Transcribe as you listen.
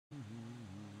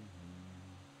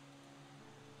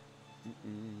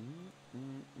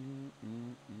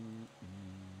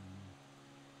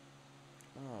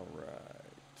All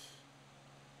right.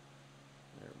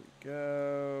 There we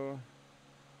go.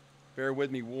 Bear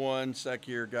with me one sec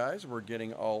here, guys. We're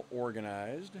getting all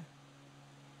organized.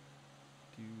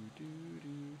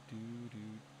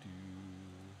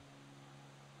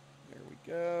 There we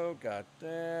go. Got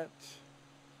that.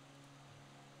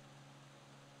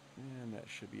 And that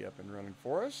should be up and running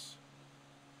for us.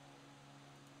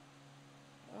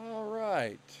 All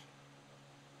right.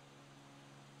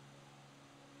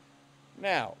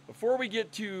 Now, before we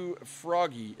get to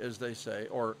Froggy, as they say,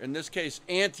 or in this case,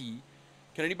 Auntie,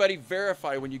 can anybody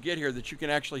verify when you get here that you can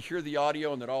actually hear the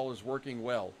audio and that all is working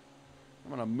well? I'm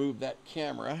going to move that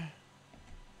camera,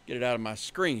 get it out of my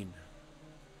screen.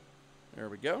 There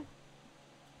we go.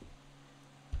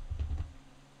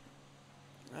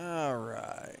 All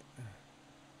right.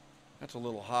 That's a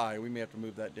little high. We may have to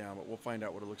move that down, but we'll find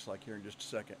out what it looks like here in just a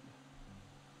second.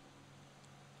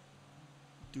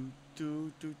 Do,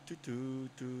 do, do, do, do,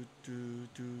 do, do,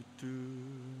 do, do.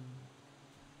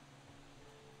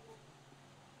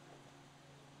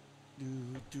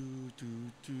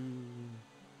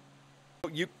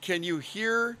 Can you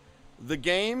hear the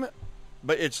game?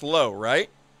 But it's low, right?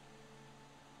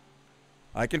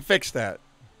 I can fix that.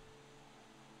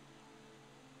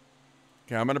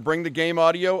 Okay, I'm going to bring the game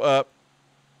audio up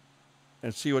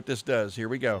and see what this does. Here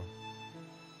we go.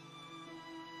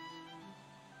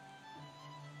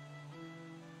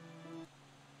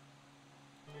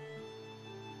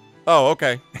 Oh,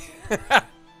 okay.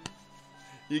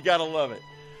 You got to love it.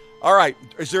 All right,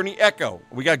 is there any echo?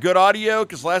 We got good audio?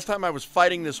 Because last time I was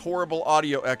fighting this horrible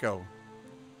audio echo.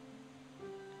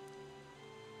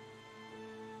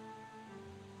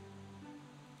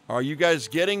 Are you guys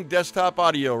getting desktop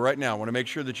audio right now? I want to make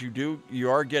sure that you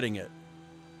are getting it.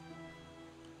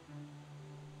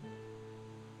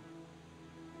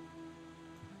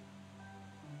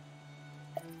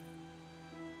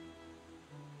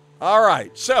 All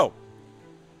right, so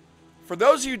for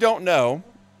those of you who don't know,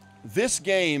 this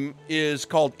game is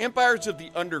called Empires of the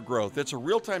Undergrowth. It's a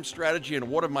real-time strategy and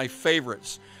one of my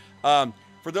favorites.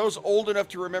 For those old enough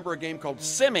to remember a game called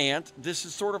SimAnt, this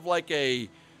is sort of like a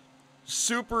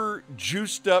super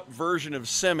juiced-up version of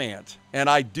SimAnt, and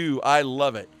I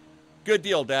love it. Good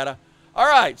deal, Data. All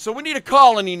right, so we need a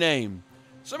colony name.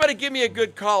 Somebody give me a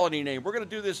good colony name. We're going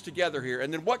to do this together here.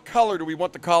 And then what color do we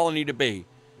want the colony to be?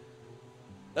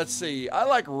 Let's see. I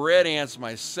like red ants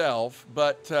myself,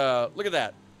 but look at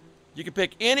that. You can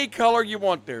pick any color you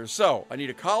want there. So, I need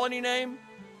a colony name,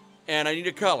 and I need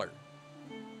a color.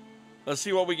 Let's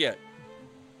see what we get.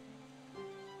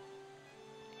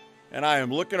 And I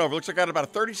am looking over. Looks like I got about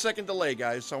a 30-second delay,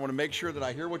 guys, so I want to make sure that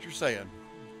I hear what you're saying.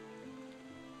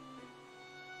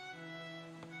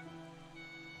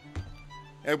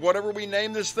 And whatever we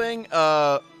name this thing,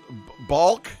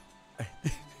 Bulk.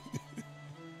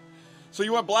 So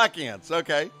you want black ants.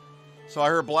 Okay. So I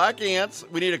heard black ants.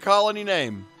 We need a colony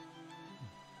name.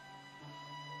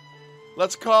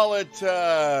 Let's call it,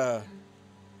 how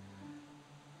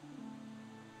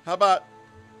about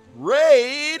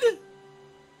Raid?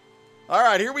 All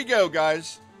right, here we go,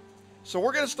 guys. So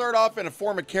we're going to start off in a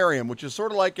formicarium, which is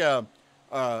sort of like a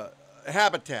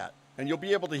habitat. And you'll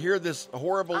be able to hear this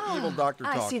horrible, evil doctor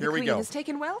talk. I see Here the we queen go. has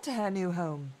taken well to her new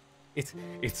home.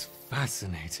 It's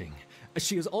fascinating.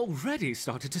 She has already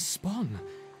started to spawn.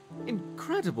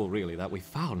 Incredible, really, that we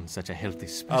found such a healthy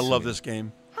specimen. I love this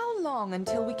game. How long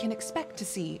until we can expect to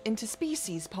see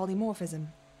interspecies polymorphism?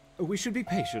 We should be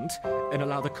patient and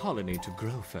allow the colony to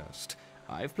grow first.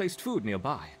 I've placed food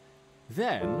nearby.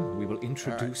 Then we will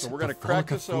introduce so we're gonna crack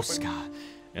this open. Fusca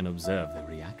and observe the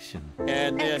reaction.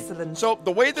 And then, Excellent. so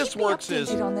the way this Keep me works is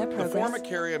updated on their the progress.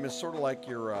 formicarium is sort of like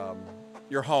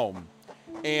your home,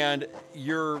 and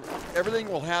everything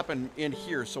will happen in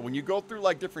here. So when you go through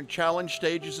like different challenge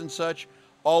stages and such,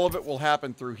 all of it will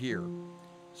happen through here.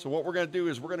 So what we're gonna do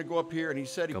is we're gonna go up here, and he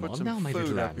said he Come put on some now, my food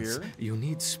little up ants. here. You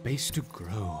need space to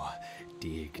grow.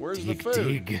 Dig, Where's the dig,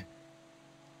 food? dig.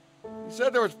 He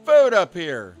said there was food up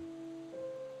here.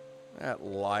 That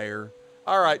liar.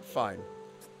 All right, fine.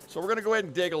 So we're gonna go ahead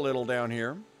and dig a little down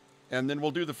here, and then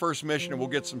we'll do the first mission, and we'll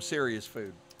get some serious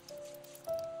food.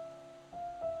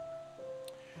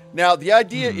 Now, the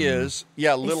idea is,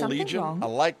 Little something Legion. wrong? I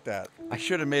like that. I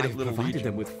should have made it I've Little provided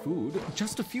Legion. them with food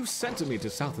just a few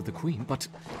centimeters south of the Queen, but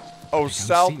Oh, don't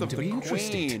south seem of to the be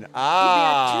interested. Queen. If they are too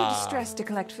Ah. distressed to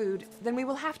collect food, then we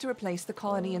will have to replace the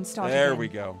colony and start There again. we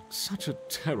go. such a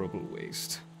terrible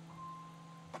waste.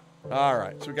 All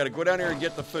right, so we got to go down here and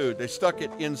get the food. They stuck it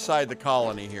inside the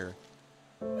colony here.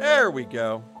 There we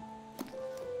go.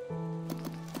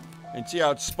 And see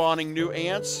how it's spawning new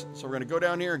ants? So we're going to go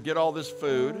down here and get all this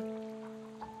food.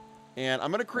 And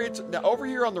I'm going to create some, now over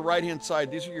here on the right-hand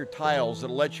side, these are your tiles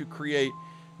that'll let you create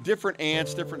different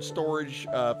ants, different storage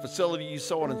facilities,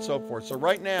 so on and so forth. So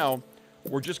right now,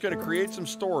 we're just going to create some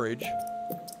storage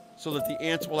so that the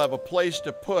ants will have a place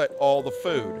to put all the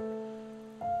food.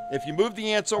 If you move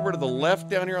the ants over to the left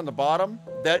down here on the bottom,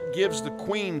 that gives the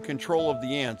queen control of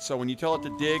the ants. So when you tell it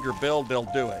to dig or build,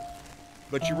 they'll do it.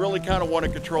 But you really kind of want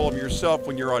to control them yourself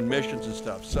when you're on missions and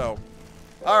stuff. So,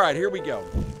 all right, here we go.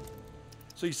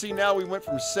 So you see now we went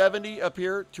from 70 up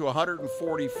here to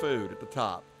 140 food at the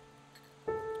top.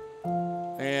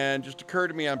 And just occurred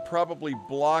to me I'm probably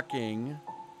blocking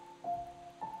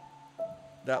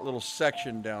that little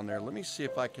section down there. Let me see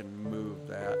if I can move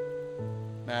that.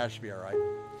 Nah, that should be all right.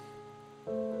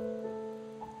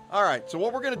 All right, so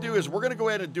what we're going to do is we're going to go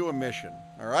ahead and do a mission.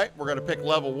 All right, we're going to pick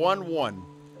level 1-1.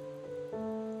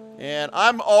 And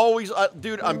I'm always,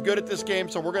 dude, I'm good at this game,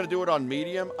 so we're going to do it on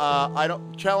medium.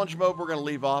 Challenge mode, we're going to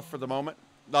leave off for the moment.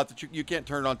 Not that you can't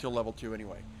turn it on until level 2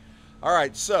 anyway. All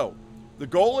right, so the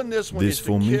goal in this one is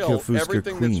to kill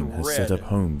everything that's red. Has set up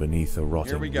home beneath a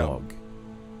rotting log.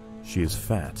 She is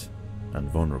fat and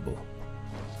vulnerable.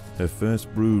 Her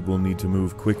first brood will need to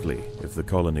move quickly if the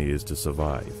colony is to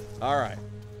survive. All right.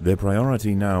 Their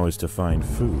priority now is to find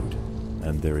food,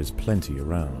 and there is plenty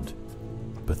around.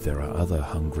 But there are other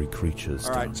hungry creatures.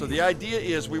 All right, so the idea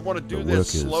is we want to do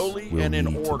this slowly and in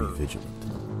order.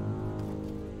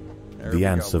 The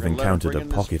ants have encountered a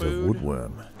pocket of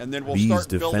woodworm. And then we'll These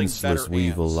defenseless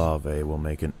weevil larvae will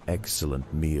make an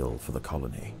excellent meal for the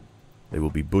colony. They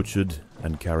will be butchered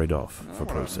and carried off for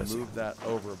processing. Move that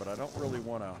over, but I don't really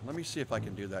want to. Let me see if I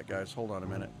can do that, guys. Hold on a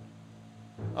minute.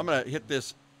 I'm going to hit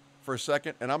this for a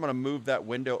second, and I'm going to move that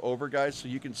window over, guys, so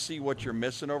you can see what you're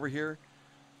missing over here.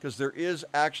 Because there is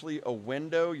actually a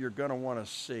window you're going to want to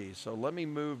see. So let me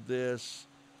move this.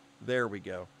 There we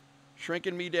go.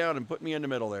 Shrinking me down and put me in the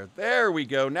middle there. There we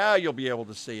go. Now you'll be able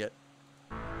to see it.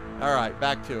 All right,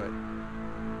 back to it.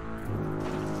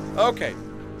 Okay,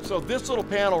 so this little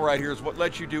panel right here is what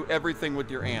lets you do everything with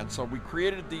your ants. So we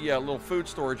created the little food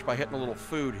storage by hitting a little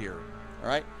food here. All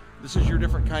right, this is your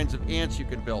different kinds of ants you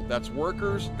can build. That's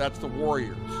workers, that's the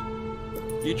warriors.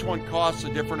 Each one costs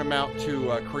a different amount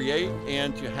to create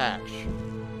and to hatch.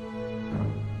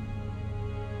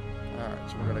 All right,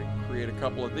 so we're going to create a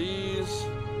couple of these.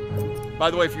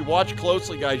 By the way, if you watch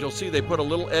closely, guys, you'll see they put a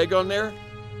little egg on there,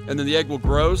 and then the egg will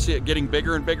grow, see it getting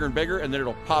bigger and bigger and bigger, and then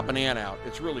it'll pop an ant out.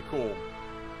 It's really cool.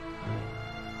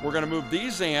 We're going to move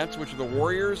these ants, which are the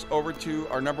warriors, over to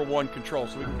our #1 control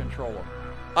so we can control them.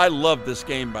 I love this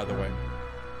game, by the way.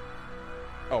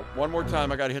 Oh, one more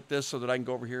time, I got to hit this so that I can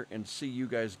go over here and see you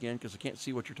guys again because I can't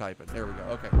see what you're typing. There we go.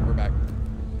 Okay, we're back.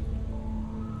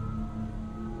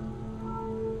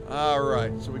 All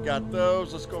right, so we got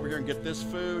those. Let's go over here and get this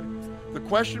food. The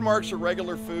question marks are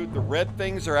regular food. The red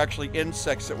things are actually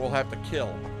insects that we'll have to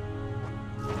kill.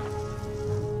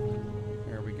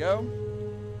 There we go.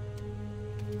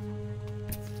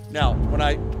 Now,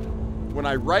 when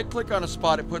I right-click on a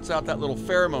spot, it puts out that little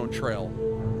pheromone trail.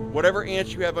 Whatever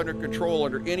ants you have under control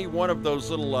under any one of those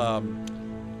little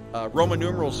Roman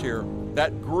numerals here,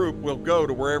 that group will go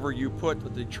to wherever you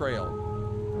put the trail.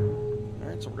 All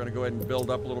right, so we're going to go ahead and build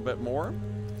up a little bit more.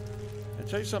 I'll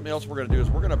tell you something else we're going to do is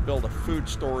we're going to build a food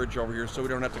storage over here so we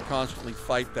don't have to constantly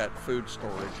fight that food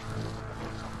storage.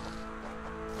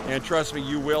 And trust me,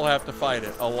 you will have to fight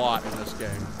it a lot in this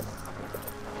game.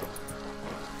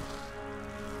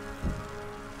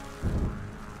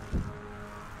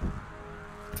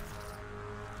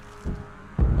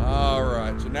 All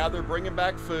right, so now they're bringing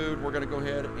back food. We're going to go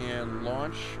ahead and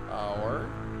launch our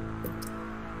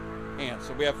ants.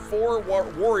 So we have 4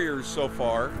 warriors so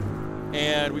far,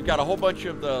 and we've got a whole bunch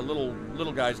of the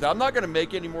little guys. Now, I'm not going to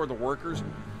make any more of the workers.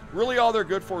 Really, all they're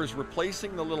good for is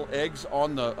replacing the little eggs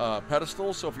on the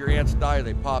pedestal, so if your ants die,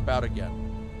 they pop out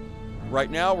again. Right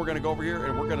now, we're going to go over here,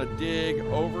 and we're going to dig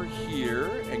over here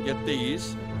and get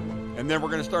these, and then we're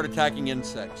going to start attacking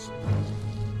insects.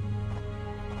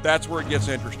 That's where it gets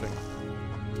interesting.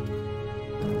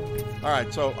 All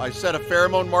right, so I set a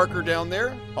pheromone marker down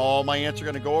there. All my ants are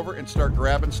going to go over and start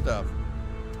grabbing stuff.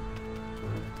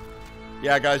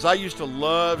 Yeah, guys, I used to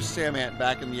love Sam Ant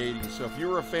back in the 80s. So if you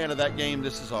were a fan of that game,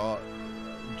 this is a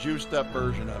juiced up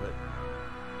version of it.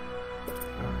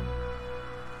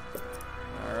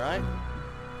 All right.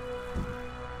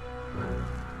 All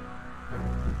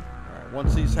right,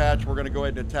 once these hatch, we're going to go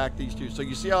ahead and attack these two. So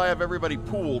you see how I have everybody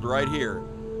pooled right here.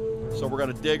 So we're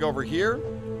going to dig over here.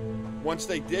 Once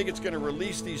they dig, it's going to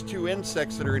release these 2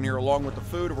 insects that are in here along with the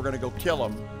food. We're going to go kill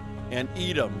them and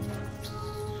eat them.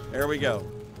 There we go.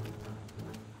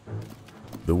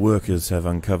 The workers have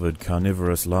uncovered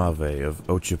carnivorous larvae of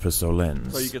Ocypus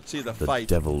olens, So you can see the the fight.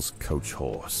 devil's coach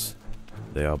horse.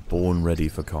 They are born ready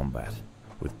for combat,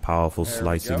 with powerful There we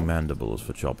slicing go. mandibles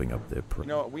for chopping up their prey. You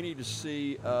know what? We need to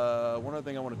see. One other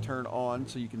thing I want to turn on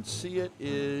so you can see it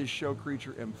is show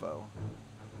creature info.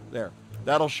 There.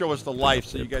 That'll show us the life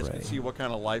so you guys can see what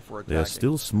kind of life we're attacking. They are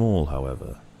still small,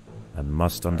 however, and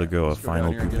must undergo a let's go down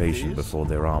final here and get pupation these. before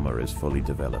their armor is fully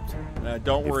developed.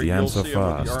 Don't If worry, the you'll ants are see them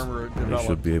when fast, the armor they develops.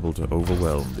 should be able to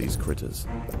overwhelm these critters.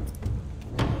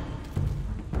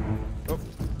 Oh,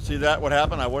 see that? What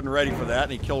happened? I wasn't ready for that,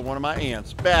 and he killed one of my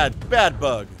ants. Bad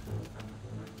bug.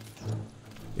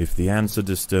 If the ants had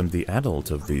disturbed the adult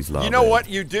of these larvae, You know what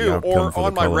you the do, outcome or for the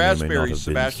on my colony may not raspberry, have been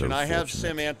Sebastian. so I have fortunate.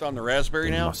 Sim Ant on the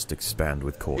raspberry They now. must expand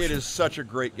with caution. It is such a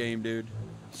great game, dude.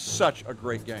 Such a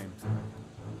great game.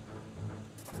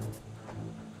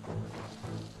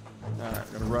 Alright,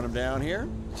 I'm gonna run them down here.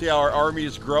 See how our army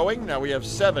is growing? Now we have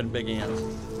 7 big ants.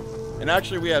 And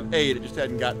actually we have 8, it just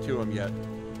hadn't got to them yet.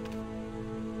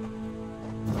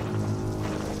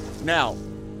 Now,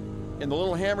 in the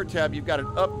little hammer tab, you've got an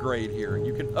upgrade here.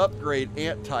 You can upgrade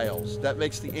ant tiles. That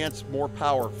makes the ants more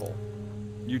powerful.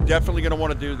 You're definitely going to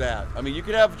want to do that. I mean, you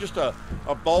could have just a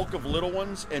bulk of little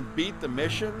ones and beat the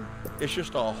mission. It's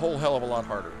just a whole hell of a lot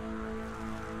harder.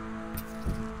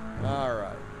 All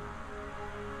right.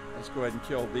 Let's go ahead and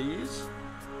kill these.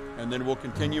 And then we'll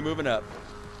continue moving up.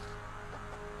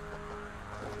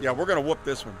 Yeah, we're going to whoop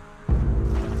this one.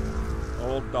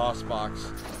 Old DOS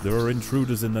box. There are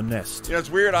intruders in the nest. You know,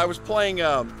 it's weird. I was playing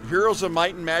Heroes of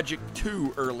Might and Magic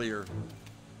 2 earlier.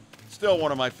 Still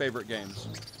one of my favorite games.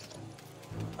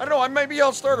 I don't know. Maybe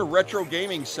I'll start a retro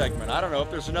gaming segment. I don't know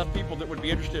if there's enough people that would be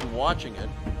interested in watching it.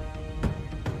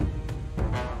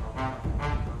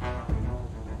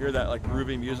 Hear that like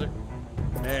groovy music?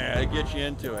 Man, it gets you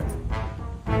into it.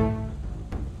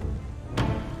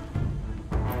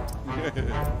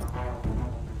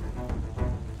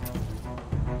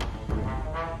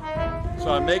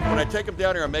 So when I take them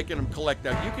down here, I'm making them collect.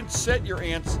 Now, you can set your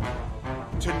ants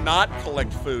to not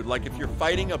collect food. Like if you're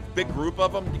fighting a big group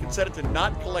of them, you can set it to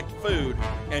not collect food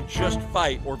and just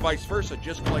fight, or vice versa,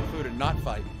 just collect food and not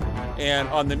fight. And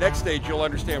on the next stage, you'll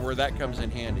understand where that comes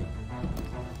in handy.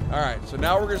 All right, so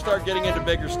now we're gonna start getting into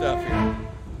bigger stuff here.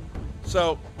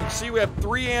 So you see we have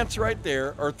 3 ants right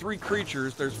there, or 3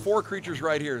 creatures. There's 4 creatures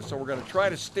right here. So we're gonna try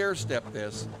to stair step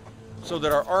this so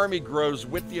that our army grows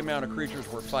with the amount of creatures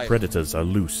we're fighting. Predators are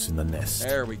loose in the nest.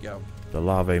 There we go. The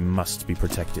larvae must be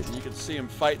protected. You can see them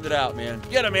fighting it out, man.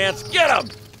 Get them, ants! Get them!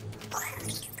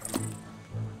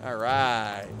 All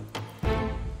right.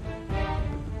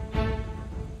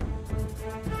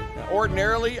 Now,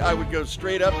 ordinarily, I would go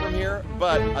straight up from here,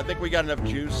 but I think we got enough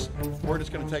juice. We're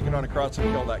just going to take it on across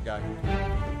and kill that guy.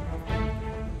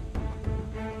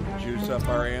 Juice up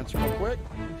our ants real quick.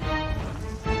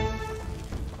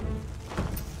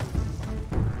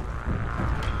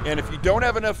 And if you don't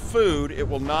have enough food, it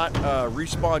will not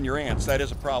respawn your ants. That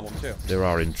is a problem, too. There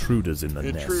are intruders in the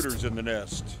nest. Intruders in the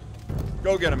nest.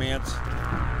 Go get them, ants.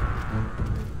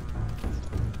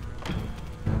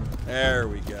 There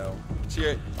we go.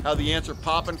 See how the ants are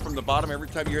popping from the bottom every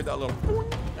time you hear that little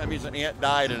boing? That means an ant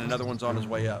died and another one's on his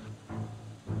way up.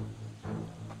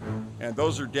 And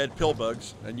those are dead pill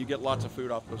bugs, and you get lots of food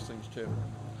off those things, too.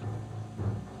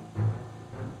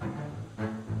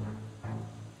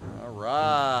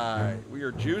 Right, we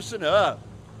are juicing up.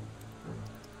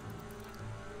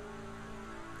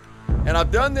 And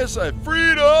I've done this at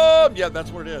freedom. Yeah,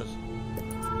 that's what it is.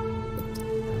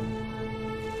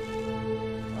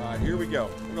 All right, here we go.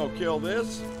 We're gonna kill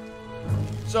this.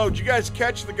 So, did you guys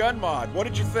catch the gun mod? What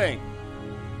did you think?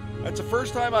 That's the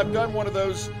first time I've done one of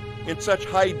those in such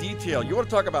high detail. You want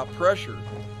to talk about pressure?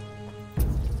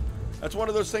 That's one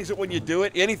of those things that when you do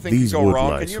it, anything can go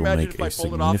wrong. Can you imagine if I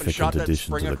pulled it off and shot that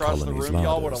spring across the room?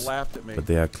 Y'all would have laughed at me. But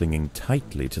they are clinging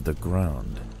tightly to the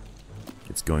ground.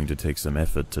 It's going to take some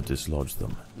effort to dislodge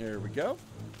them. There we go.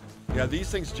 Yeah, these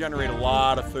things generate a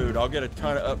lot of food. I'll get a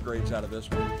ton of upgrades out of this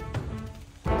one.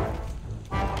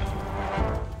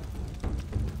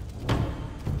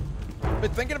 I've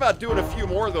been thinking about doing a few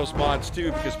more of those mods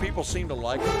too, because people seem to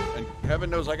like them, and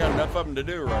heaven knows I got enough of them to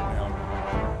do right now.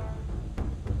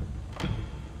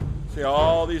 See,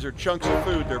 all these are chunks of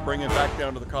food they're bringing back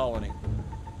down to the colony.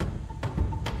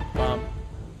 Bum,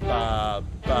 bop,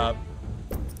 bop.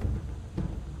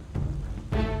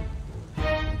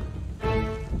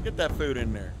 Get that food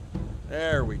in there.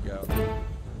 There we go.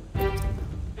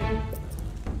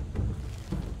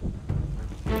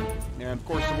 And of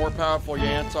course, the more powerful your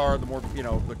ants are, the more,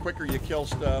 the quicker you kill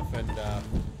stuff, and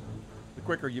the the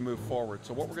quicker you move forward.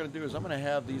 So what we're going to do is I'm going to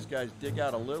have these guys dig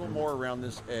out a little more around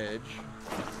this edge.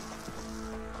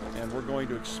 And we're going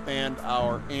to expand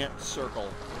our ant circle.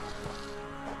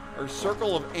 Our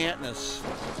circle of antness.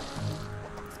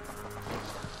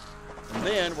 And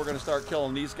then we're going to start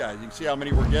killing these guys. You can see how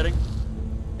many we're getting?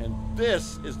 And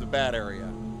this is the bad area.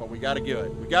 But we got to do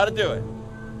it. We got to do it.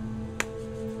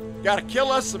 Got to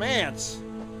kill us some ants.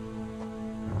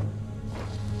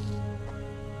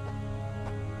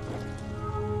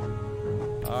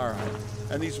 All right.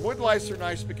 And these wood lice are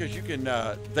nice because you can,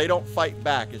 they don't fight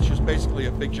back. It's just basically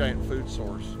a big giant food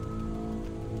source.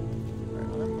 All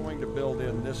right, I'm going to build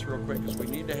in this real quick because we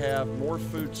need to have more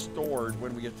food stored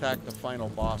when we attack the final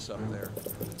boss up there.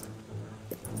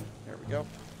 There we go.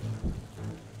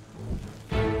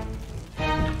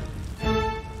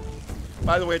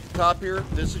 By the way, at the top here,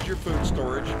 this is your food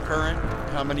storage. Current,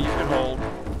 how many you can hold,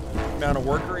 amount of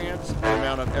worker ants, and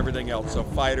amount of everything else. So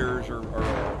fighters or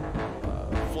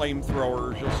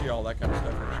flamethrowers, you'll see all that kind of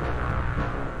stuff.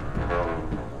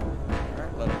 All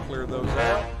right, let them clear those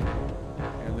out,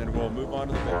 and then we'll move on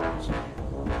to the big ones.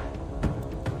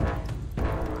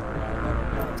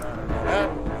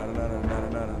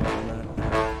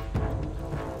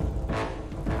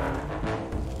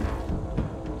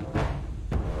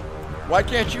 Why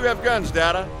can't you have guns,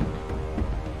 Data?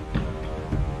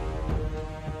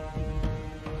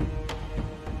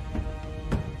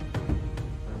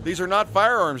 These are not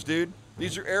firearms, dude.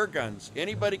 These are air guns.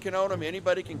 Anybody can own them.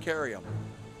 Anybody can carry them.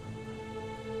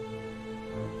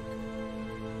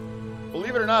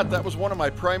 Believe it or not, that was one of my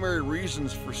primary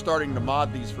reasons for starting to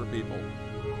mod these for people.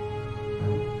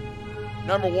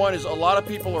 Number one is a lot of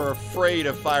people are afraid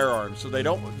of firearms, so they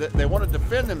want to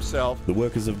defend themselves. The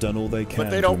workers have done all they can,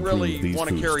 but they don't really want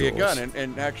to carry a gun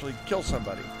and actually kill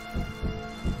somebody.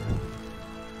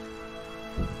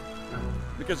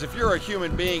 Because if you're a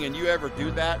human being and you ever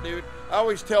do that, dude, I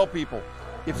always tell people,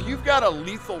 if you've got a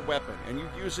lethal weapon and you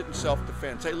use it in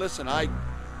self-defense, hey, listen, I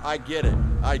get it,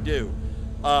 I do.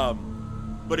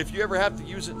 But if you ever have to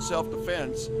use it in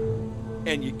self-defense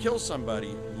and you kill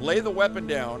somebody, lay the weapon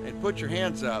down and put your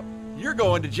hands up, you're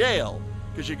going to jail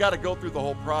because you got to go through the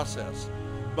whole process.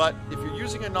 But if you're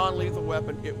using a non-lethal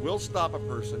weapon, it will stop a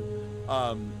person.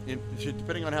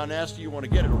 Depending on how nasty you want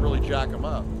to get, it'll really jack them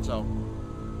up. So.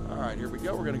 All right, here we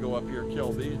go. We're going to go up here,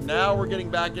 kill these. Now we're getting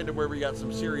back into where we got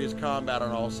some serious combat on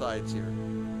all sides here.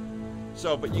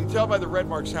 So, but you can tell by the red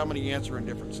marks how many ants are in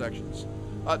different sections.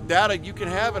 Data, you can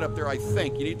have it up there, I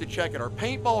think. You need to check it. Are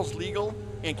paintballs legal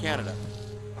in Canada?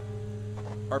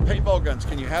 Are paintball guns?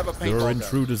 Can you have a paintball gun? There are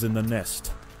intruders in the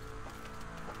nest.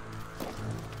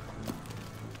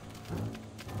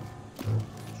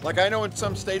 Like I know in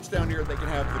some states down here they can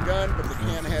have the gun, but they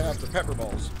can't have the pepper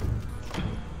balls.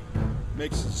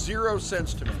 Makes zero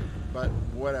sense to me, but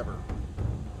whatever.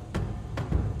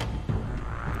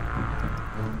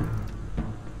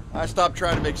 I stopped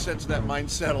trying to make sense of that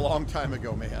mindset a long time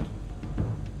ago, man.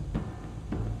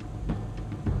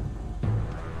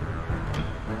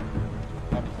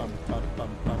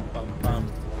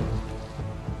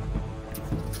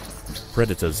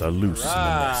 Predators are loose in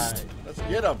the nest. Let's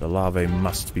get them. The larvae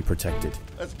must be protected.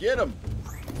 Let's get them.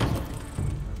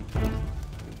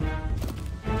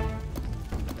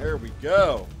 There we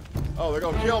go. Oh, they're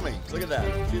going to kill me. Look at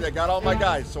that. See, they got all my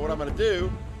guys. So what I'm going to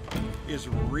do is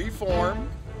reform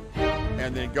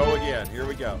and then go again. Here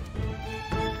we go.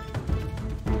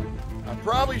 I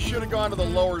probably should have gone to the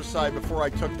lower side before I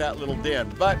took that little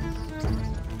den, but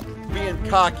being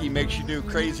cocky makes you do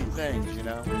crazy things, you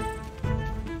know?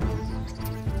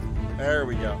 There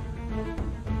we go.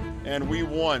 And we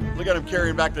won. Look at him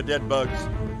carrying back the dead bugs.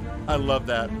 I love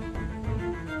that.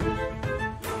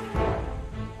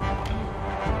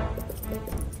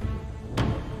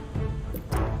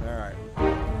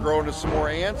 Grow into some more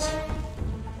ants.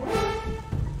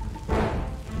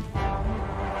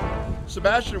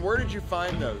 Sebastian, where did you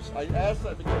find those? I asked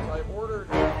that because I ordered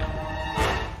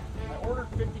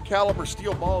 50 caliber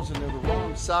steel balls and they're the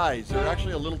wrong size. They're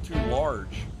actually a little too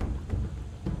large.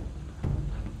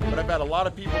 But I've had a lot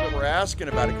of people that were asking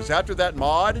about it because after that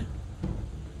mod,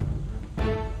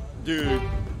 dude,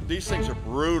 these things are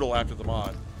brutal after the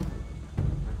mod.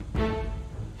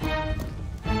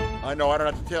 I know, I don't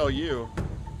have to tell you.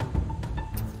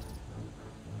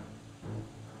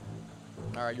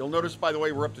 All right, you'll notice, by the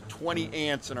way, we're up to 20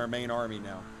 ants in our main army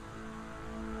now.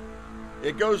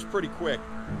 It goes pretty quick.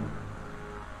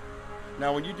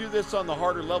 Now, when you do this on the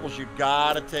harder levels, you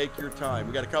gotta take your time.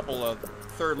 We got a couple of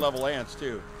third level ants,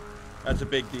 too. That's a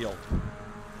big deal.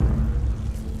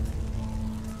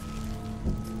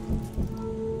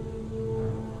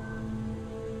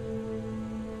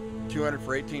 200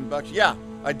 for 18 bucks. Yeah,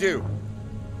 I do.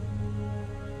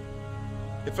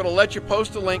 If it'll let you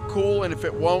post a link, cool. And if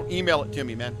it won't, email it to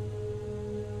me, man.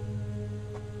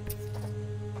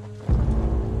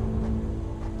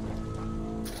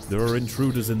 There are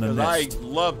intruders in the nest. I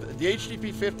love the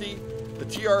HDP-50, the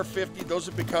TR-50. Those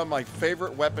have become my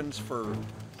favorite weapons for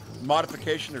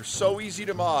modification. They're so easy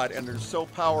to mod, and they're so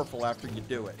powerful after you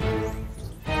do it.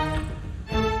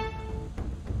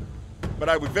 But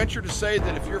I would venture to say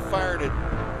that if you're fired at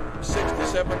 600 to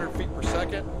 700 feet per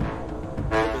second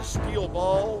with a steel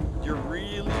ball, you're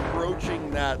really broaching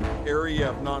that area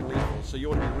of non-lethal. So you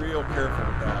want to be real careful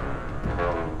with that.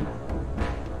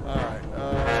 All right.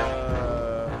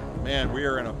 Man, we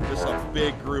are in this is a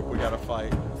big group we got to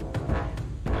fight.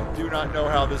 I do not know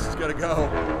how this is going to go.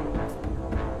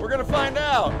 We're going to find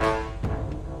out.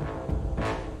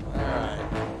 All right.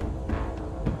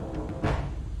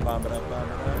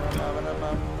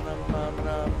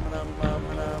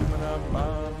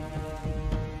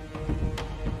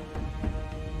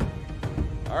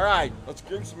 All right, let's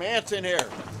bring some ants in here.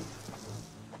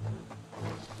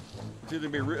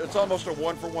 It's almost a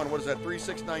 1-for-1. What is that? 3,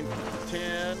 6, 9,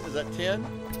 10. Is that 10?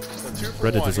 So 2 for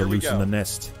Predators 1. are loose in the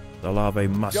nest. The larvae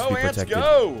must be protected.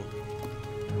 Go!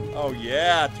 Oh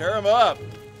yeah, tear them up.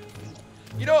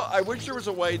 You know, I wish there was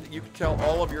a way that you could tell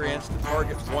all of your ants to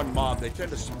target one mob. They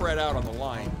tend to spread out on the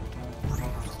line.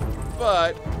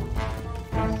 But,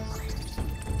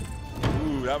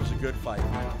 ooh, that was a good fight.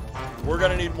 We're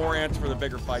gonna need more ants for the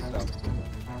bigger fight, though.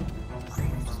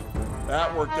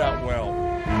 That worked out well.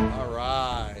 All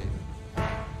right.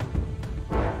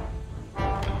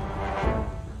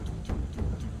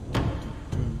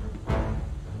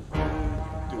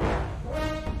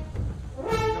 You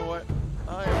know what?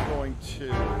 I am going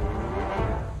to,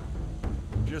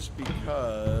 just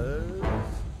because.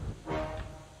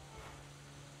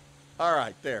 All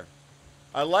right, there.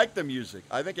 I like the music.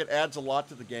 I think it adds a lot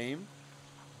to the game.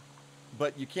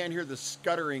 But you can't hear the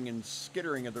scuttering and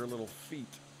skittering of their little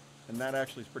feet. And that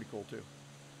actually is pretty cool, too.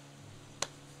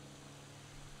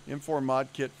 M4 mod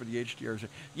kit for the HDRs.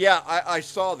 Yeah, I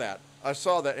saw that. I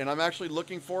saw that, and I'm actually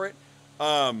looking for it.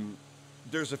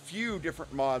 There's a few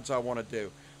different mods I want to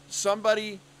do.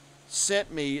 Somebody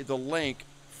sent me the link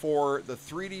for the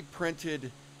 3D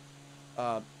printed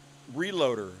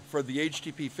reloader for the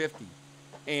HTP-50.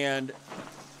 And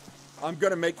I'm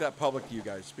going to make that public to you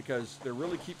guys because they're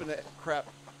really keeping that crap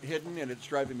hidden, and it's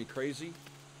driving me crazy.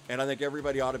 And I think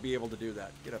everybody ought to be able to do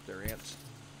that. Get up there, ants.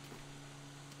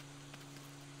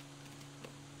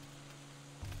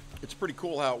 It's pretty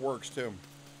cool how it works, too.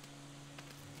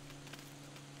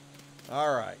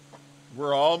 All right.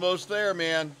 We're almost there,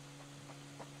 man.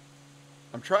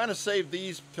 I'm trying to save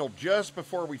these till just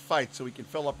before we fight so we can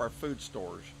fill up our food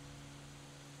stores.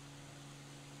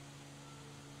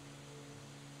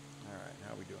 All right,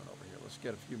 how are we doing over here? Let's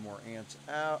get a few more ants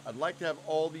out. I'd like to have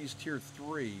all these tier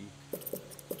 3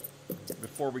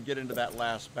 before we get into that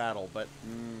last battle, but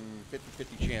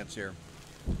 50-50 chance here.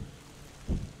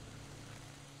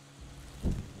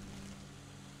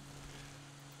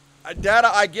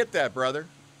 Data, I get that, brother.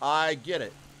 I get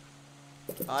it.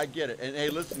 I get it. And hey,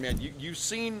 listen, man, you've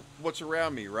seen what's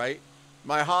around me, right?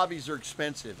 My hobbies are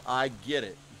expensive. I get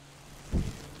it.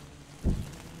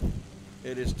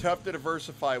 It is tough to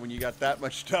diversify when you got that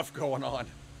much stuff going on.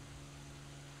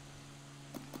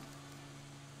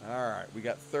 All right, we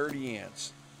got 30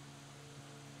 ants.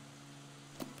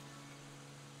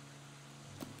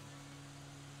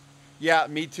 Yeah,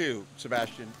 me too,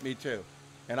 Sebastian. Me too.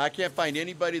 And I can't find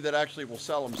anybody that actually will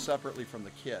sell them separately from the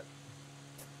kit.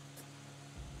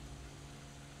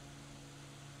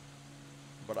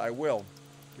 But I will.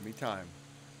 Give me time.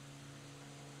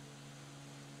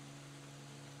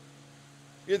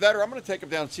 Either that or I'm going to take them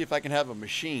down and see if I can have them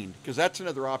machined, because that's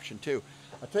another option too.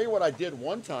 I'll tell you what I did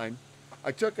one time.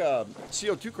 I took a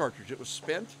CO2 cartridge. It was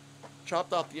spent,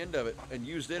 chopped off the end of it, and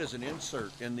used it as an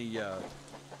insert in the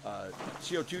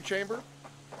CO2 chamber.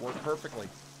 Worked perfectly.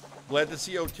 Bled the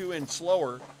CO2 in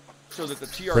slower so that the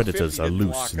TR-50 Predators are didn't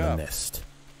loose lock in the up. nest.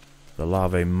 The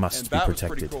larvae must And be that was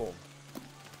protected. pretty cool.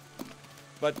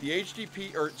 But the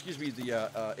HDP, or excuse me, the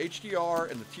HDR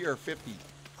and the TR-50,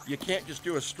 you can't just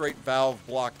do a straight valve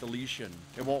block deletion.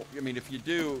 It won't. I mean, if you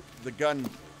do, the gun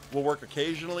will work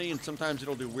occasionally, and sometimes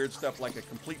it'll do weird stuff like a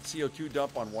complete CO2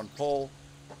 dump on one pull.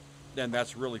 Then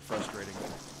that's really frustrating.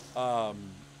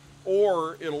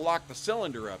 Or it'll lock the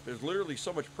cylinder up. There's literally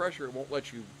so much pressure it won't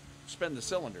let you spin the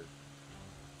cylinder.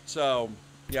 So,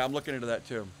 yeah, I'm looking into that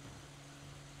too.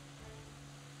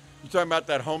 You talking about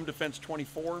that Home Defense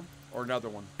 24 or another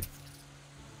one?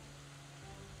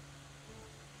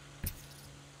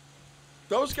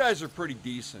 Those guys are pretty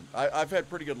decent. I've had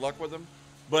pretty good luck with them,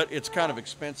 but it's kind of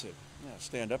expensive. Yeah,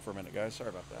 stand up for a minute, guys. Sorry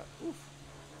about that. Oof.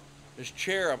 This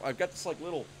chair, I've got this like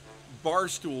little bar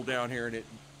stool down here, and it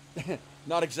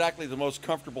not exactly the most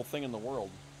comfortable thing in the world.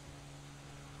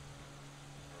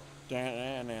 Get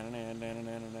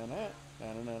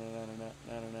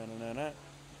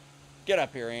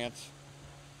up here, ants.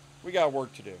 We got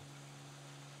work to do.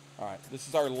 All right, this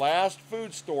is our last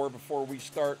food store before we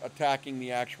start attacking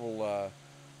the actual,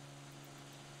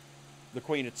 the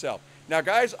queen itself. Now,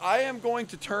 guys, I am going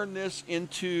to turn this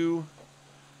into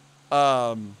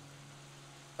a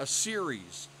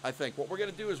series, I think. What we're going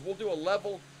to do is we'll do a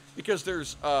level, because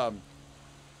there's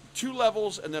 2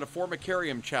 levels and then a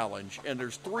Formicarium challenge, and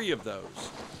there's 3 of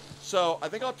those. So I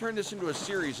think I'll turn this into a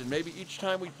series, and maybe each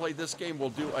time we play this game, we'll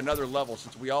do another level,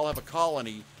 since we all have a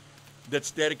colony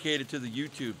that's dedicated to the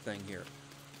YouTube thing here.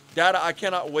 Data, I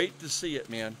cannot wait to see it,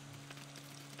 man.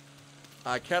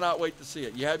 I cannot wait to see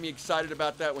it. You had me excited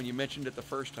about that when you mentioned it the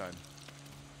first time.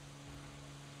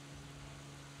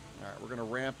 All right, we're going to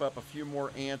ramp up a few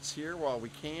more ants here while we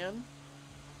can.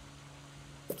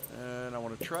 And I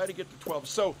want to try to get to 12.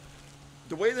 So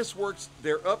the way this works,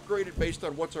 they're upgraded based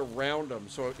on what's around them.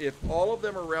 So if all of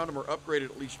them around them are upgraded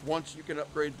at least once, you can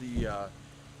upgrade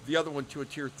the other one to a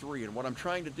tier 3. And what I'm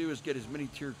trying to do is get as many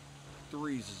tier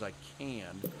 3s as I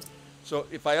can. So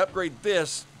if I upgrade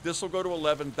this, this will go to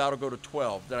 11, that'll go to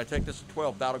 12. Then I take this to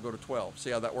 12, that'll go to 12. See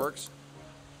how that works?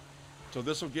 So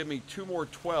this will give me 2 more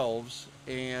 12s,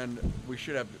 and we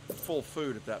should have full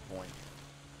food at that point.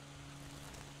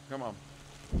 Come on.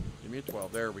 Give me a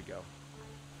 12. There we go.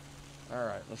 All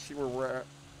right, let's see where we're at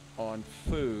on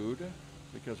food,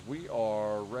 because we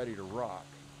are ready to rock.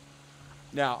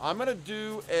 Now, I'm going to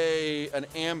do an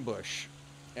ambush,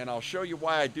 and I'll show you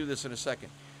why I do this in a second.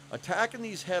 Attacking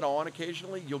these head on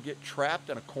occasionally, you'll get trapped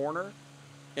in a corner,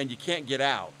 and you can't get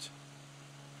out.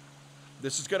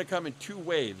 This is going to come in 2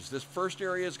 waves. This first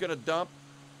area is going to dump,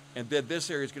 and then this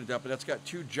area is going to dump, and that's got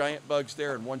 2 giant bugs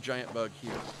there and 1 giant bug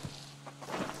here.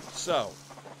 So,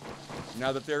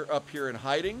 now that they're up here and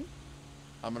hiding,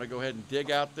 I'm going to go ahead and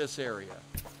dig out this area.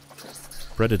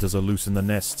 Predators are loose in the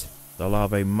nest. The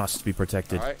larvae must be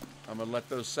protected. All right, I'm going to let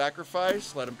those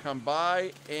sacrifice, let them come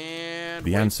by, and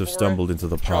the ants have stumbled into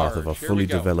the path of a fully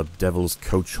developed devil's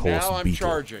coach horse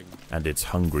beetle, and it's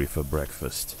hungry for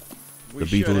breakfast. The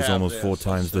beetle is almost 4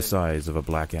 times the size of a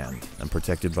black ant, and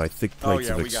protected by thick plates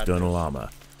of external armor.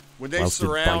 Whilst it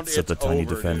bites at the tiny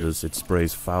defenders, it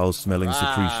sprays foul-smelling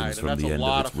secretions from the end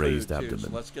of its raised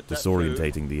abdomen,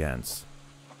 disorientating the ants.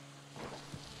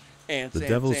 The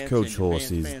devil's coach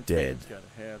horse is dead.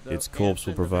 Its corpse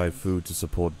will provide food to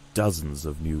support dozens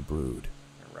of new brood.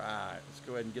 All right, let's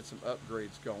go ahead and get some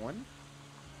upgrades going.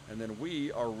 And then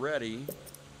we are ready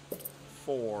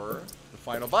for the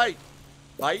final bite.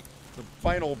 The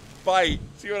final bite.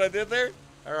 See what I did there?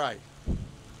 All right.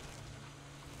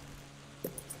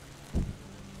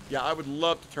 Yeah, I would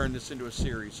love to turn this into a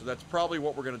series, so that's probably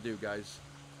what we're going to do, guys.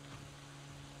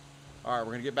 All right,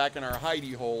 we're going to get back in our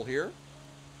hidey hole here.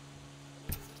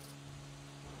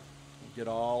 Get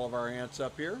all of our ants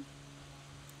up here.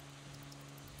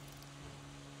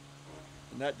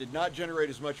 And that did not generate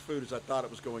as much food as I thought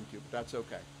it was going to, but that's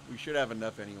okay. We should have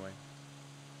enough anyway.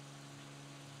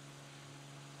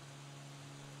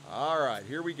 All right,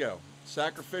 here we go.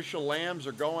 Sacrificial lambs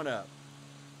are going up.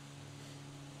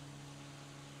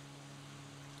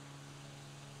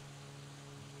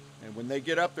 And when they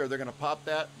get up there, they're going to pop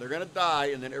that. They're going to die,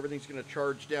 and then everything's going to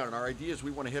charge down. And our idea is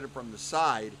we want to hit it from the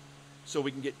side so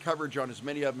we can get coverage on as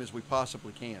many of them as we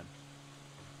possibly can.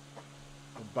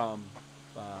 Bum,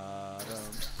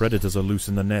 Predators are loose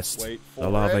in the nest. The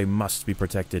larvae must be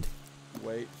protected.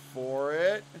 Wait for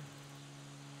it.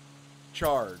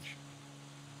 Charge.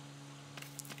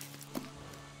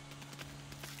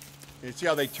 You see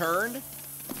how they turned?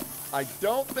 I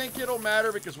don't think it'll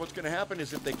matter, because what's going to happen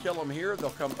is if they kill them here, they'll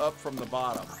come up from the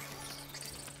bottom.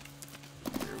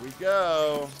 Here we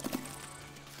go.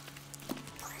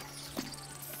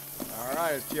 All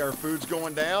right, see our food's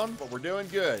going down, but we're doing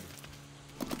good.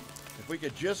 If we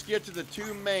could just get to the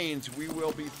 2 mains, we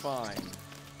will be fine.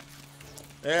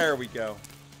 There we go.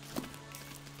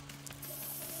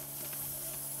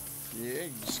 Yeah,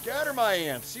 scatter my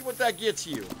ants. See what that gets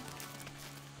you.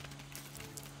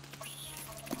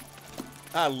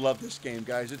 I love this game,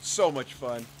 guys. It's so much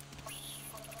fun.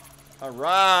 All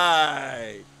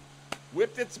right.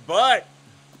 Whipped its butt.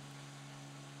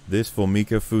 This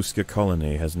Formica fusca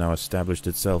colony has now established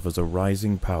itself as a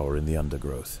rising power in the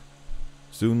Undergrowth.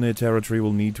 Soon their territory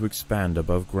will need to expand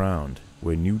above ground,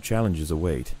 where new challenges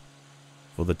await.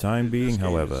 For the time being,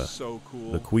 however, so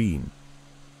cool. the Queen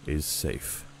is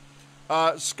safe.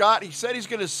 Scott, he said he's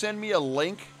going to send me a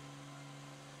link.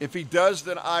 If he does,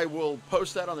 then I will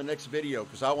post that on the next video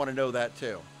because I want to know that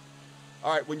too.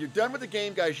 All right, when you're done with the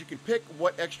game, guys, you can pick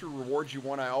what extra rewards you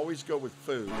want. I always go with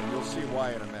food, and you'll see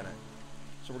why in a minute.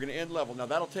 So we're going to end level. Now,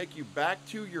 that'll take you back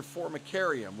to your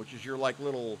Formicarium, which is your, like,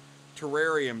 little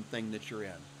terrarium thing that you're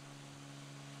in.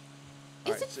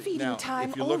 Is it feeding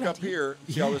time if you look up here,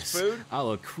 see all this food?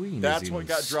 Our queen That's is what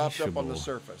got dropped up on the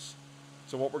insatiable. surface.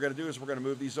 So what we're going to do is we're going to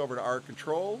move these over to our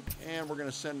control, and we're going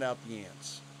to send out the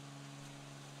ants.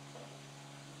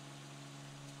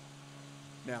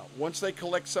 Now, once they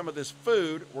collect some of this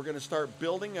food, we're going to start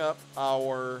building up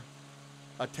our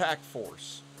attack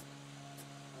force.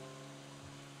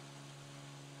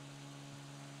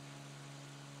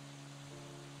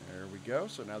 There we go.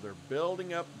 So now they're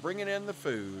building up, bringing in the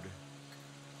food.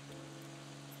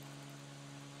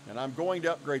 And I'm going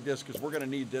to upgrade this because we're going to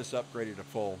need this upgraded to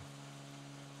full.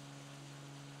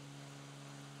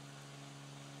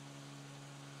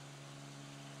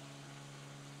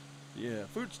 Yeah,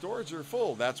 food stores are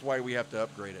full. That's why we have to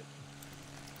upgrade it.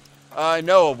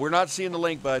 No, we're not seeing the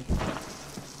link, bud.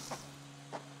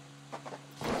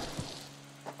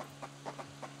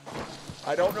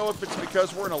 I don't know if it's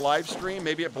because we're in a live stream.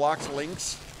 Maybe it blocks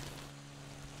links.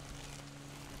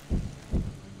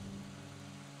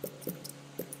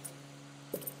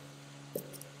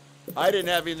 I didn't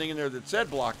have anything in there that said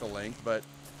block the link, but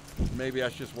maybe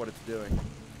that's just what it's doing.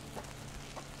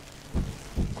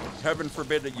 Heaven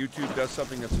forbid that YouTube does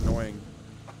something that's annoying.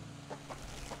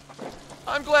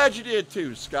 I'm glad you did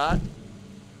too, Scott.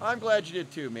 I'm glad you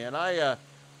did too, man. I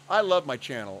love my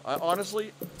channel.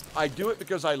 Honestly, I do it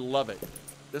because I love it.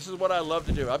 This is what I love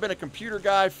to do. I've been a computer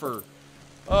guy for,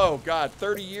 oh God,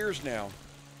 30 years now.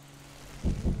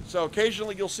 So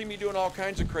occasionally you'll see me doing all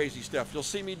kinds of crazy stuff. You'll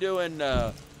see me doing,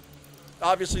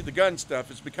 obviously the gun stuff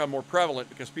has become more prevalent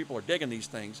because people are digging these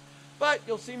things. But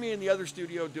you'll see me in the other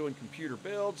studio doing computer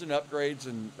builds and upgrades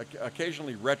and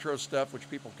occasionally retro stuff, which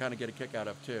people kind of get a kick out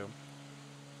of too.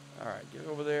 All right, get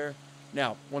over there.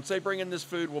 Now, once they bring in this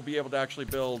food, we'll be able to actually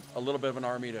build a little bit of an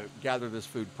army to gather this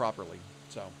food properly.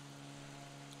 So,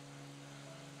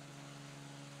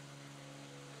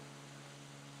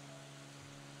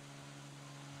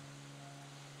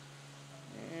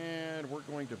 and we're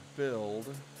going to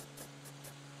build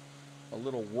a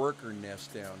little worker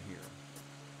nest down here.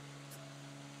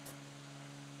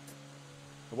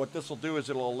 And what this will do is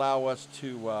it'll allow us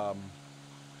to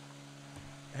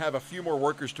have a few more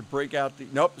workers to break out the...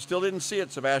 Nope, still didn't see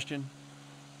it, Sebastian.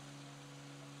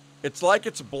 It's like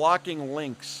it's blocking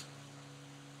links.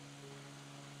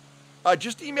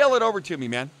 Just email it over to me,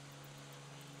 man.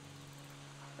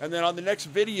 And then on the next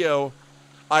video,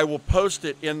 I will post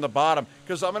it in the bottom.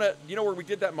 Because I'm going to... You know where we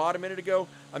did that mod a minute ago?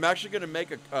 I'm actually going to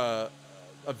make a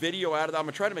video out of that. I'm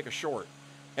going to try to make a short.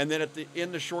 And then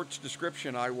in the short's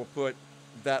description, I will put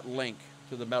that link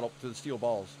to the steel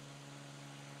balls.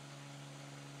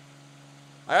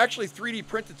 I actually 3D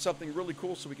printed something really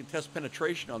cool so we can test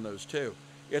penetration on those too.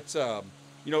 It's, you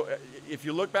know, if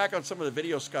you look back on some of the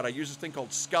videos, Scott, I use this thing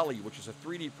called Scully, which is a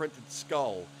 3D printed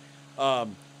skull.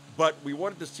 But we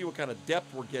wanted to see what kind of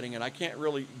depth we're getting, and I can't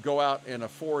really go out and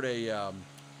afford a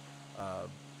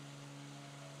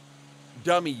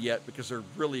dummy yet because they're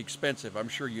really expensive. I'm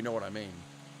sure you know what I mean.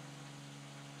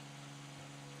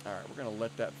 All right, we're going to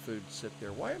let that food sit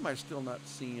there. Why am I still not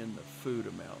seeing the food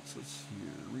amounts? Let's see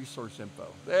here. Resource info.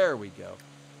 There we go.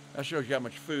 That shows you how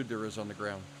much food there is on the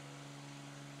ground,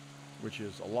 which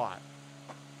is a lot.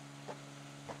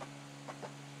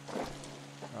 All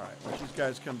right, once these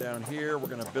guys come down here, we're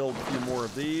going to build a few more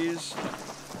of these.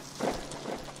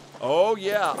 Oh,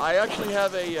 yeah. I actually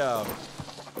have a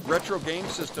retro game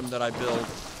system that I build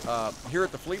here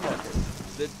at the flea market.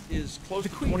 That is close to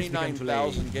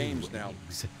 29,000 games now.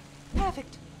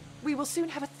 Perfect. We will soon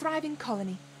have a thriving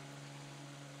colony.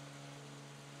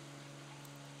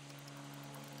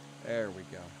 There we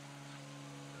go.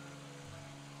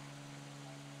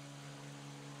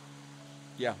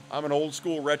 Yeah, I'm an old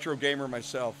school retro gamer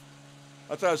myself.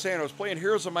 That's what I was saying. I was playing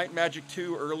Heroes of Might and Magic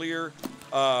 2 earlier.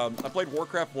 I played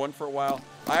Warcraft 1 for a while.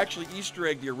 I actually Easter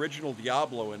egged the original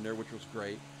Diablo in there, which was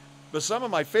great. But some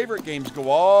of my favorite games go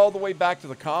all the way back to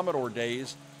the Commodore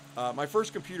days. My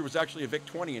first computer was actually a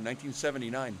VIC-20 in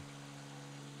 1979.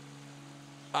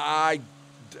 I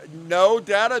know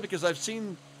data because I've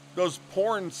seen those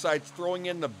porn sites throwing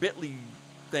in the Bitly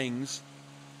things.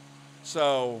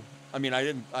 So, I mean,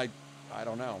 I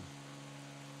don't know.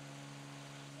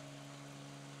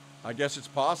 I guess it's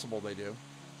possible they do.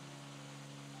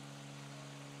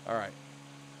 All right.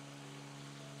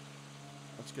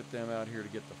 Let's get them out here to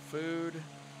get the food.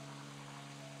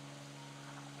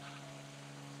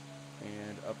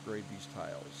 and upgrade these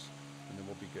tiles, and then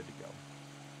we'll be good to go.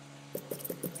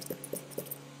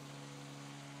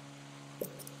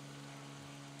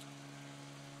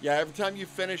 Yeah, every time you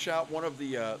finish out one of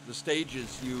the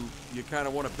stages, you kind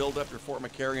of want to build up your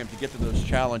Formicarium to get to those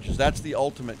challenges. That's the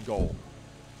ultimate goal.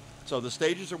 So the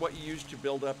stages are what you use to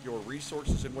build up your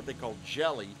resources in what they call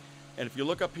jelly. And if you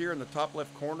look up here in the top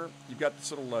left corner, you've got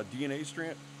this little DNA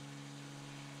strand.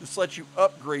 This lets you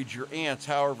upgrade your ants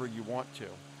however you want to.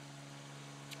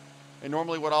 And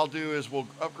normally what I'll do is we'll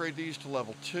upgrade these to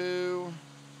level 2.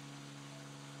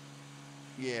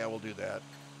 Yeah, we'll do that.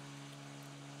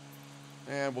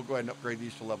 And we'll go ahead and upgrade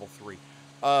these to level 3.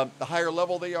 The higher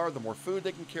level they are, the more food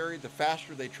they can carry, the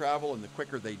faster they travel, and the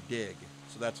quicker they dig.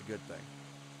 So that's a good thing.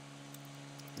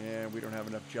 And we don't have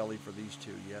enough jelly for these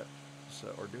two yet. So,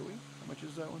 or do we? How much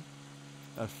is that one?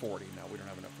 40. No, we don't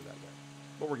have enough for that yet.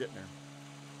 But we're getting there.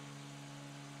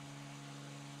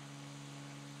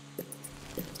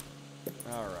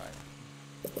 All right.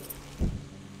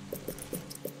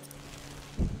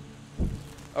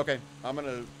 Okay, I'm going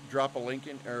to drop a link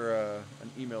in, or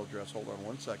an email address. Hold on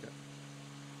one second.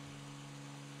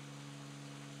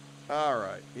 All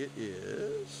right, it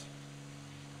is...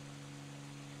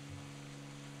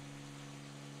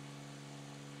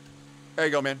 There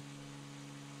you go, man.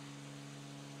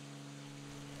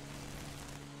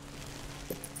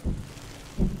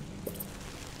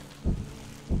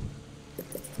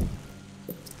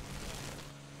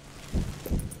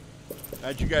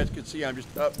 As you guys can see, I'm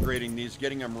just upgrading these,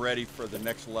 getting them ready for the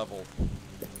next level.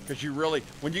 Because you really,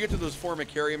 when you get to those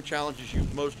Formicarium challenges, you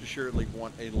most assuredly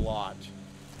want a lot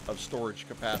of storage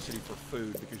capacity for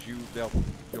food, because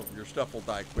your stuff will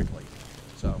die quickly.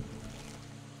 So,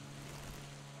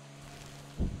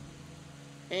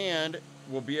 and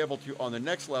we'll be able to, on the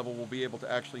next level, we'll be able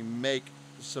to actually make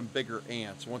some bigger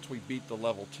ants once we beat the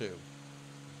level 2.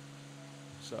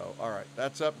 So, all right,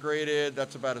 that's upgraded.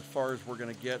 That's about as far as we're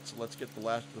going to get. So let's get the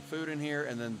last of the food in here,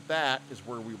 and then that is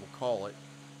where we will call it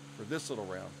for this little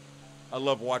round. I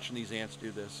love watching these ants do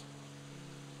this.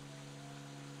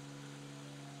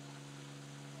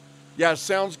 Yeah,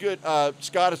 sounds good.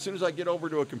 Scott, as soon as I get over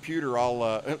to a computer,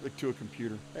 I'll, to a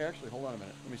computer. Hey, actually, hold on a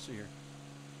minute. Let me see here.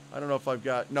 I don't know if I've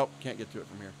got, nope, can't get to it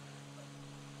from here.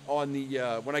 On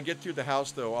the, when I get to the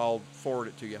house, though, I'll forward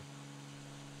it to you.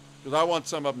 Because I want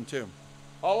some of them, too.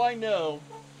 All I know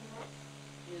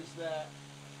is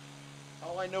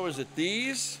that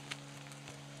these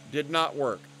did not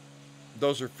work.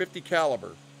 Those are 50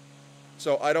 caliber.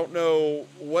 So I don't know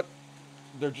what,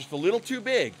 they're just a little too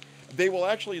big. They will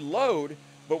actually load,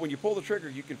 but when you pull the trigger,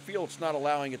 you can feel it's not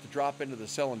allowing it to drop into the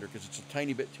cylinder because it's a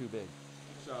tiny bit too big.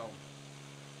 So,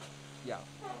 yeah,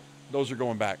 those are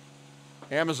going back.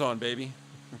 Amazon, baby.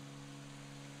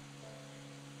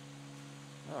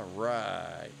 All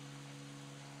right.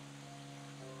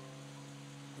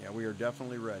 Yeah, we are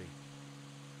definitely ready.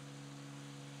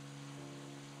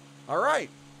 All right.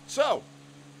 So,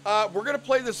 we're going to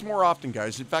play this more often,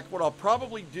 guys. In fact, what I'll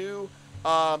probably do,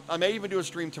 I may even do a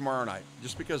stream tomorrow night,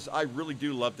 just because I really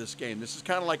do love this game. This is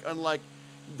kind of like, unlike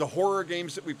the horror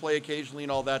games that we play occasionally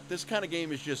and all that, this kind of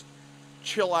game is just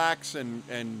chillax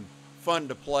and fun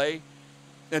to play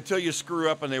until you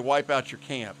screw up and they wipe out your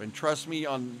camp. And trust me,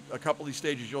 on a couple of these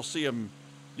stages, you'll see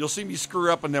me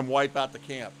screw up and then wipe out the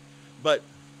camp. But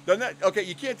doesn't that, okay,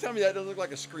 you can't tell me that doesn't look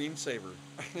like a screensaver.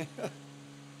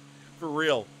 For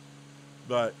real.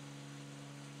 But,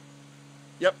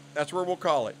 yep, that's where we'll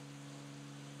call it.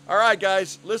 All right,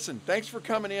 guys, listen, thanks for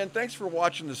coming in. Thanks for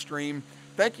watching the stream.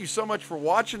 Thank you so much for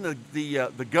watching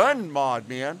the gun mod,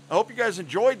 man. I hope you guys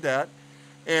enjoyed that.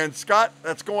 And Scott,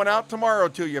 that's going out tomorrow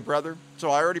to you, brother. So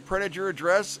I already printed your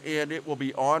address, and it will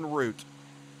be en route.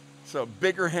 So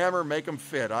bigger hammer, make them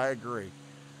fit. I agree.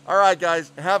 All right,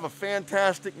 guys, have a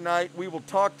fantastic night. We will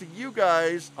talk to you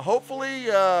guys.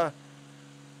 Hopefully,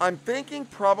 I'm thinking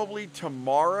probably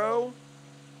tomorrow.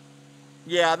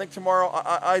 Yeah, I think tomorrow.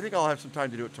 I think I'll have some time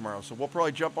to do it tomorrow. So we'll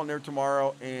probably jump on there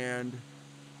tomorrow, and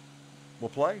we'll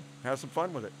play. Have some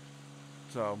fun with it.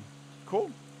 So,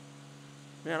 cool.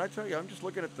 Man, I tell you, I'm just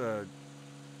looking at the...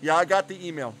 Yeah, I got the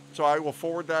email, so I will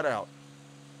forward that out.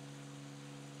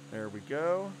 There we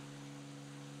go.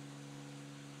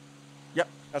 Yep,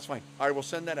 that's fine. I will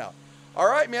send that out. All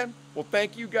right, man. Well,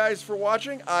 thank you guys for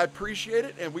watching. I appreciate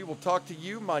it, and we will talk to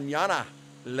you mañana.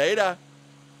 Later.